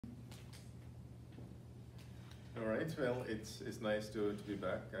All right. Well, it's nice to be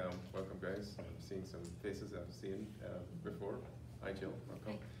back. Welcome, guys. I'm seeing some faces I've seen before. Hi, Jill.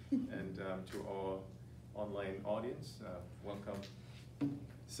 Welcome. And to our online audience, welcome.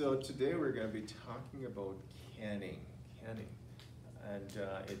 So today we're going to be talking about canning. And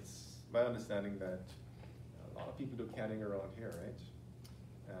it's my understanding that a lot of people do canning around here, right?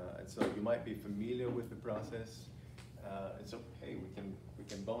 And so you might be familiar with the process. And so, hey, we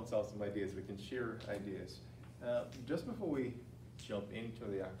can bounce out some ideas. We can share ideas. Just before we jump into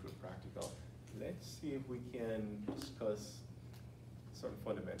the actual practical, let's see if we can discuss some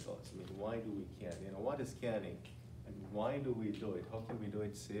fundamentals. I mean, why do we can? You know, what is canning, and why do we do it? How can we do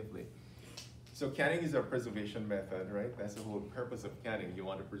it safely? So canning is a preservation method, right? That's the whole purpose of canning. You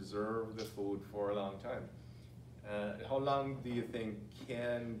want to preserve the food for a long time. How long do you think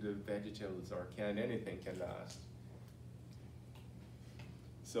canned vegetables or canned anything can last?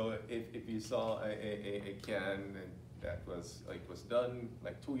 So if you saw a can that was done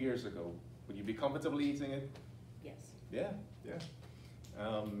like 2 years ago, would you be comfortable eating it? Yes. Yeah.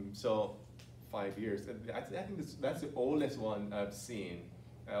 So 5 years. I think that's the oldest one I've seen.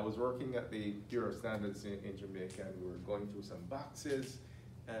 I was working at the Bureau of Standards in Jamaica, and we were going through some boxes,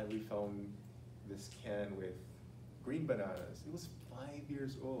 and we found this can with green bananas. It was 5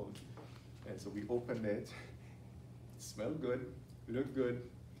 years old. And so we opened it. It smelled good, looked good.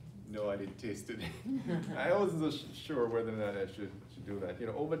 No, I didn't taste it. I wasn't so sure whether or not I should do that. You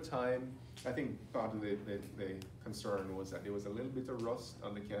know, over time, I think part of the concern was that there was a little bit of rust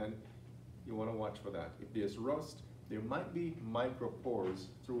on the can. You want to watch for that. If there's rust, there might be micropores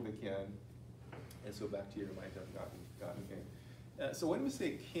through the can, and so bacteria might have gotten in. So when we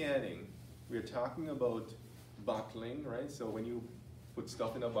say canning, we're talking about bottling, right? So when you put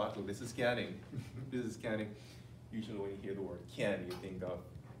stuff in a bottle, this is canning. This is canning. Usually when you hear the word can, you think of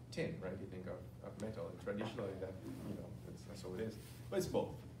tin, right? You think of metal. And traditionally, that's how it is. But it's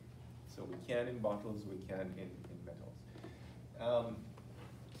both. So we can in bottles, we can in metals.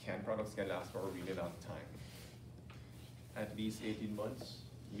 Canned products can last for a really long time. At least 18 months,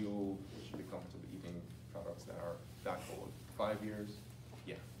 you should be comfortable eating products that are that old. 5 years,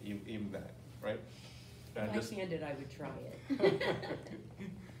 yeah, even that, right? If I canned it, I would try it.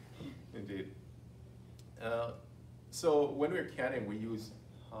 Indeed. So when we're canning, we use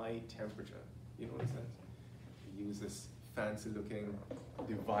high temperature. You notice that? We use this fancy looking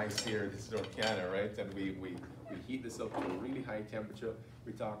device here. This is our canner, right? And we heat this up to a really high temperature.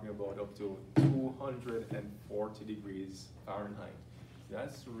 We're talking about up to 240 degrees Fahrenheit.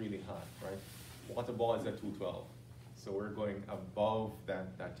 That's really hot, right? Water boils at 212. So we're going above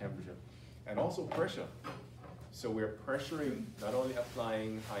that temperature. And also pressure. So we're pressuring, not only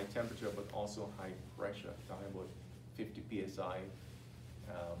applying high temperature, but also high pressure. Talking about 50 psi,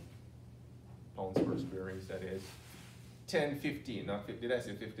 pounds per square inch, that is. 10, 15, not 50, did I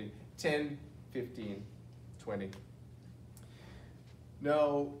say 15? 10, 15, 20.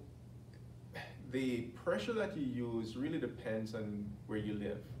 Now, the pressure that you use really depends on where you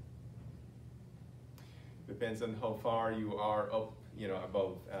live. Depends on how far you are up,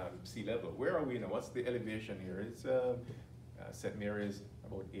 above sea level. Where are we now? What's the elevation here? It's St. Mary's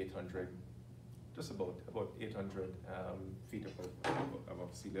about 800, just about 800 feet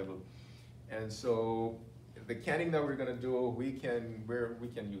above sea level. And so the canning that we're going to do, we can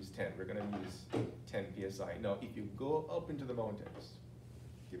use 10. We're going to use 10 psi. Now, if you go up into the mountains,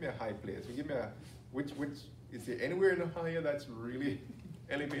 give me a high place. Give me which is there anywhere in Ohio that's really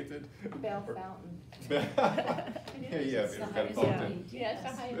elevated? Bell Fountain. Yeah, it's the Bell highest Fountain. point. Yeah, it's the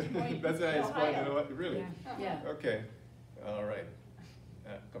highest point. That's the in highest point in Ohio. Ohio, really? Yeah. Okay, all right.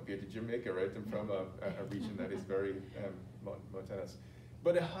 Compared to Jamaica, right? I'm from a region that is very mountainous.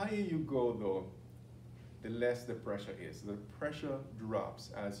 But the higher you go, though, the less the pressure is. The pressure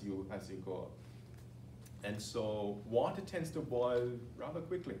drops as you go up. And so water tends to boil rather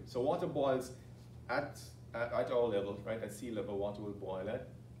quickly. So water boils at our level, right? At sea level, water will boil at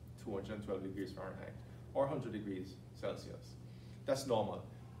 212 degrees Fahrenheit or 100 degrees Celsius. That's normal.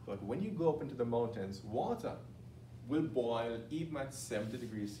 But when you go up into the mountains, water will boil even at 70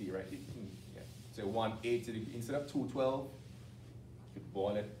 degrees C, right? Say 180 degrees, instead of 212, you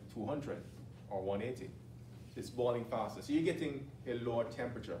boil at 200 or 180. It's boiling faster. So you're getting a lower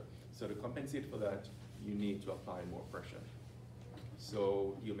temperature. So to compensate for that, you need to apply more pressure.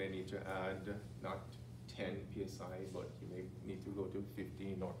 So you may need to add not 10 psi, but you may need to go to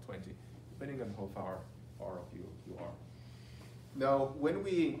 15 or 20, depending on how far up you are. Now,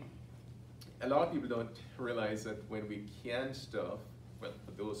 a lot of people don't realize that when we can stuff, well,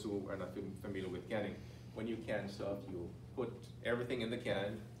 for those who are not familiar with canning, when you can stuff, you put everything in the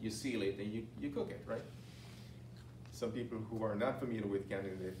can, you seal it, and you cook it, right? some people who are not familiar with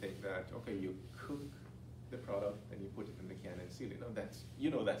canning, they think that, okay, you cook the product and you put it in the can and seal it.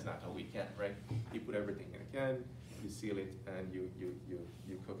 No, that's not how we can, right? You put everything in a can, you seal it, and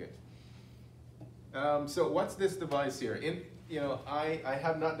you cook it. So what's this device here? I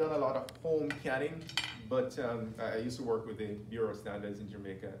have not done a lot of home canning, but I used to work with the Bureau of Standards in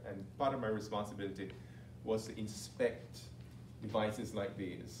Jamaica, and part of my responsibility was to inspect devices like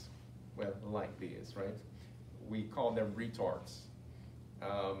these. Well, like these, right? We call them retorts.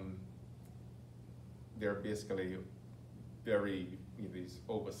 They're basically these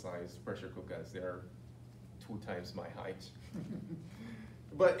oversized pressure cookers. They're 2 times my height.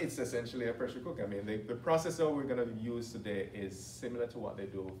 But it's essentially a pressure cooker. I mean, the processor we're going to use today is similar to what they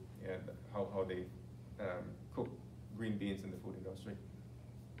do and how they cook green beans in the food industry.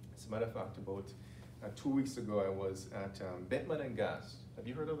 As a matter of fact, about 2 weeks ago, I was at Beckman and Gas. Have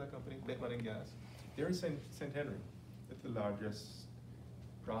you heard of that company, Beckman and Gas? They're in St. Henry. It's the largest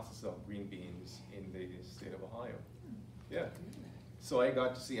processor of green beans in the state of Ohio. Yeah. So I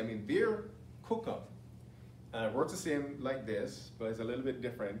got to see, their cooker works the same like this, but it's a little bit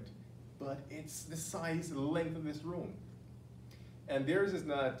different. But it's the size, the length of this room. And theirs is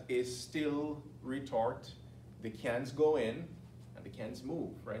not a still retort. The cans go in, and the cans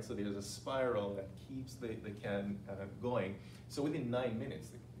move, right? So there's a spiral that keeps the can going. So within 9 minutes,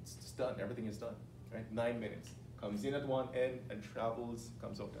 it's done. Everything is done, right? 9 minutes. Comes in at one end and travels,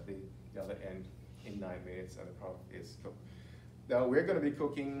 comes out at the other end in 9 minutes, and the product is cooked. Now we're going to be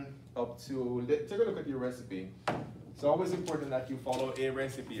cooking up to, take a look at your recipe. It's always important that you follow a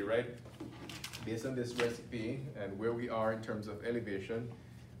recipe, right? Based on this recipe and where we are in terms of elevation,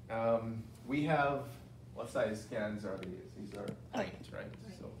 we have, what size cans are these? These are pint, right?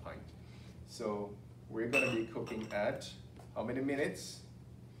 So pint. So we're going to be cooking at how many minutes?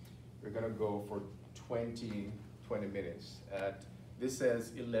 We're going to go for 20 minutes. This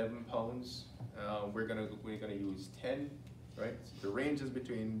says 11 pounds. We're gonna use 10, right? So the range is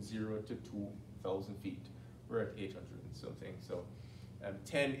between 0 to 2,000 feet. We're at 800 and something, so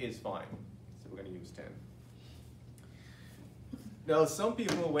 10 is fine. So we're gonna use 10. Now, some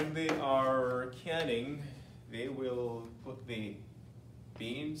people, when they are canning, they will put the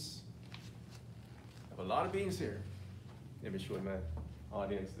beans. I have a lot of beans here. Let me show my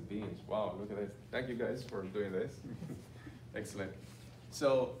audience the beans. Wow, look at this. Thank you guys for doing this. Excellent.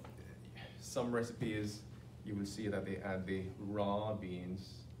 So some recipes, you will see that they add the raw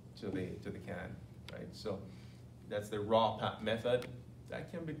beans to the can, right? So that's the raw pat method.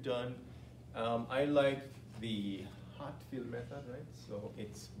 That can be done. I like the hot fill method, right? So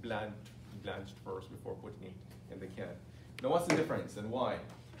it's blanched first before putting it in the can. Now what's the difference and why?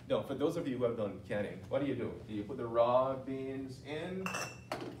 No, for those of you who have done canning, what do? Do you put the raw beans in,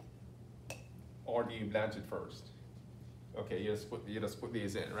 or do you blanch it first? Okay, you just put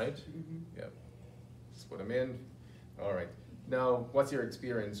these in, right? Mm-hmm. Yeah. Just put them in. All right. Now, what's your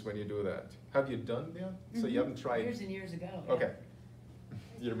experience when you do that? Have you done that? Mm-hmm. So you haven't tried? Years and years ago. Okay. Yeah.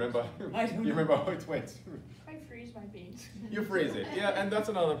 You remember? I don't know. You remember how it went? I freeze my beans. You freeze it, yeah, and that's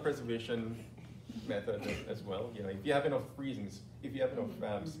another preservation method as well. You know, if you have enough space, you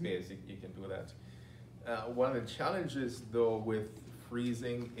can do that. One of the challenges, though, with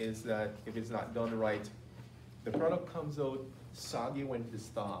freezing is that if it's not done right, the product comes out soggy when it's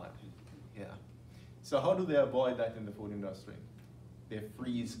thawed. Yeah. So how do they avoid that in the food industry? They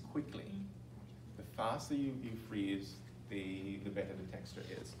freeze quickly. The faster you freeze, the better the texture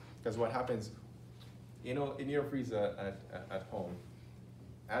is. Because what happens, you know, in your freezer at home,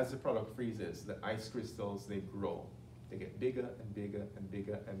 as the product freezes, the ice crystals, they grow. They get bigger and bigger and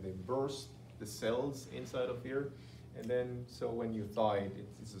bigger, and they burst the cells inside of here. And then, so when you thaw it,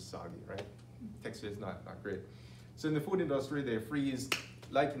 it's just soggy, right? Texture is not great. So in the food industry, they freeze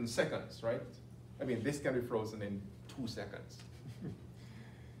like in seconds, right? I mean, this can be frozen in 2 seconds.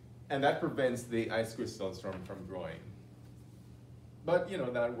 And that prevents the ice crystals from growing. But, you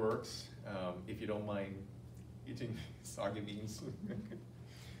know, that works if you don't mind eating soggy beans.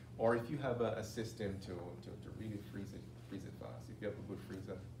 Or if you have a system to really freeze it fast. If you have a good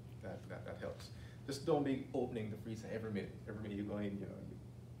freezer, that helps. Just don't be opening the freezer every minute. Every minute you go in, you know,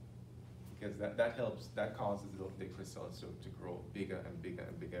 because that helps. That causes the crystals to grow bigger and bigger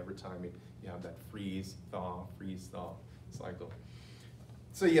and bigger every time you have that freeze thaw cycle.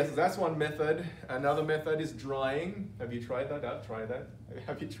 So yes, that's one method. Another method is drying. Have you tried that? I've tried that.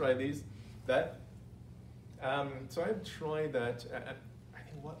 Have you tried these? That? So I've tried that. I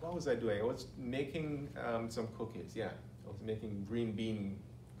think what was I doing? I was making some cookies. Yeah, I was making green bean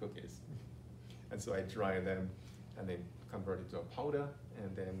cookies. And so I dry them and then convert it to a powder,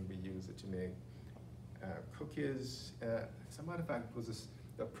 and then we use it to make cookies. As a matter of fact, it was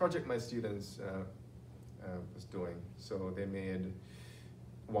the project my students was doing. So they made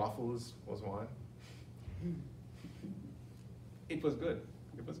waffles was one. It was good.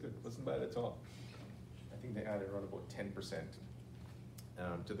 It was good. It wasn't bad at all. I think they added around about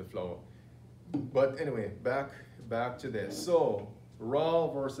 10% to the flour. But anyway, back to this. So raw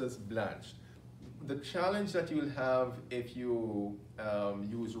versus blanched. The challenge that you'll have if you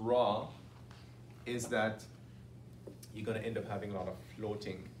use raw is that you're going to end up having a lot of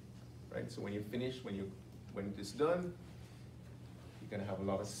floating, right? So when you finish, when it is done, you're going to have a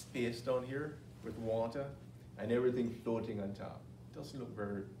lot of space down here with water and everything floating on top. It doesn't look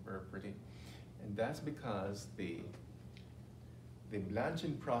very, very pretty. And that's because the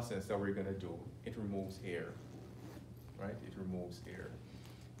blanching process that we're going to do, it removes air, right? It removes air.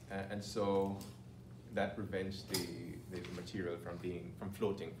 And so that prevents the material from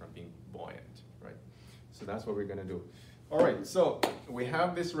floating, from being buoyant, right? So that's what we're going to do. All right, so we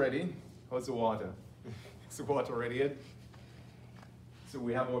have this ready. How's the water? Is the water ready yet? So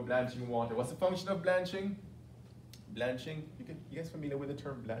we have our blanching water. What's the function of blanching? Blanching, you guys familiar with the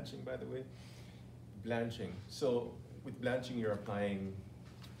term blanching, by the way? Blanching. So with blanching, you're applying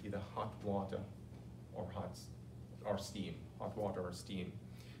either hot water or steam, hot water or steam.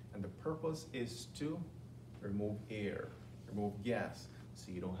 And the purpose is to remove air, remove gas,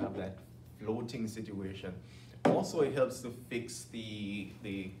 so you don't have that floating situation. Also, it helps to fix the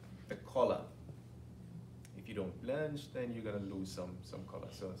color. If you don't blanch, then you're gonna lose some color.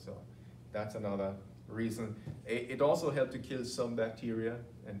 So that's another reason. It also helps to kill some bacteria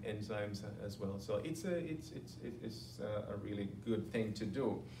and enzymes as well. So it's a really good thing to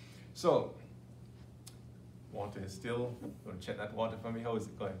do. So water is still. Gonna check that water for me. How is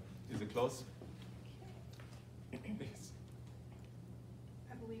it going? Is it close? Yes.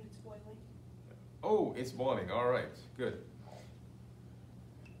 I believe it's boiling. Oh, it's boiling. All right, good.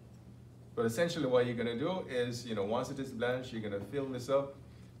 But essentially what you're gonna do is, once it is blanched, you're gonna fill this up.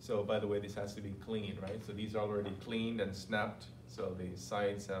 So by the way, this has to be clean, right? So these are already cleaned and snapped. So the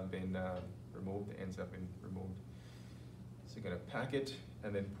sides have been removed, the ends have been removed. So you're gonna pack it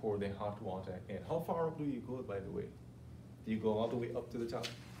and then pour the hot water in. How far up do you go, by the way? Do you go all the way up to the top?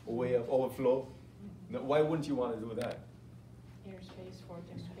 Way up, overflow? No, why wouldn't you want to do that? Airspace for it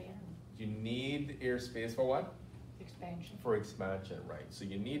to expand. You need airspace for what? Expansion. For expansion, right? So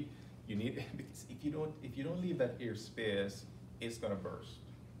you need because if you don't leave that airspace, it's gonna burst.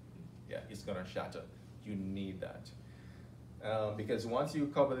 Yeah, it's gonna shatter. You need that. Because once you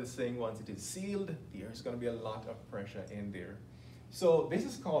cover this thing, once it is sealed, there's gonna be a lot of pressure in there. So this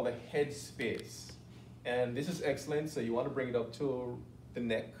is called a head space. And this is excellent, so you want to bring it up to the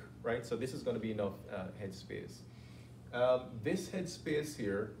neck, right? So this is gonna be enough head space. This head space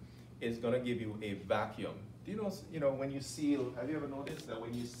here is gonna give you a vacuum. Do you know when you seal, have you ever noticed that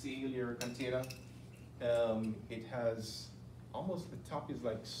when you seal your container, it has almost, the top is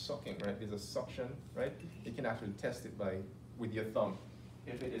like sucking, right? There's a suction, right? You can actually test it with your thumb.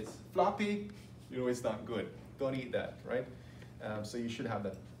 If it is floppy, it's not good. Don't eat that, right? So you should have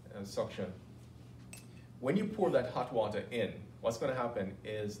that suction. When you pour that hot water in, what's gonna happen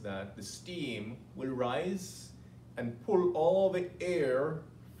is that the steam will rise and pull all the air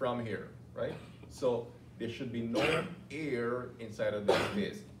from here, right? So there should be no air inside of that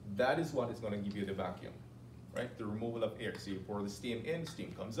space. That is what is gonna give you the vacuum, right? The removal of air. So you pour the steam in,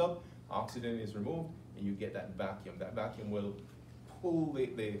 steam comes up, oxygen is removed, and you get that vacuum. That vacuum will pull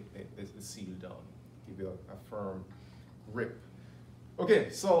the seal down, give you a firm grip. Okay,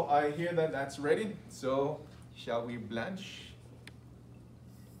 so I hear that that's ready. So shall we blanch?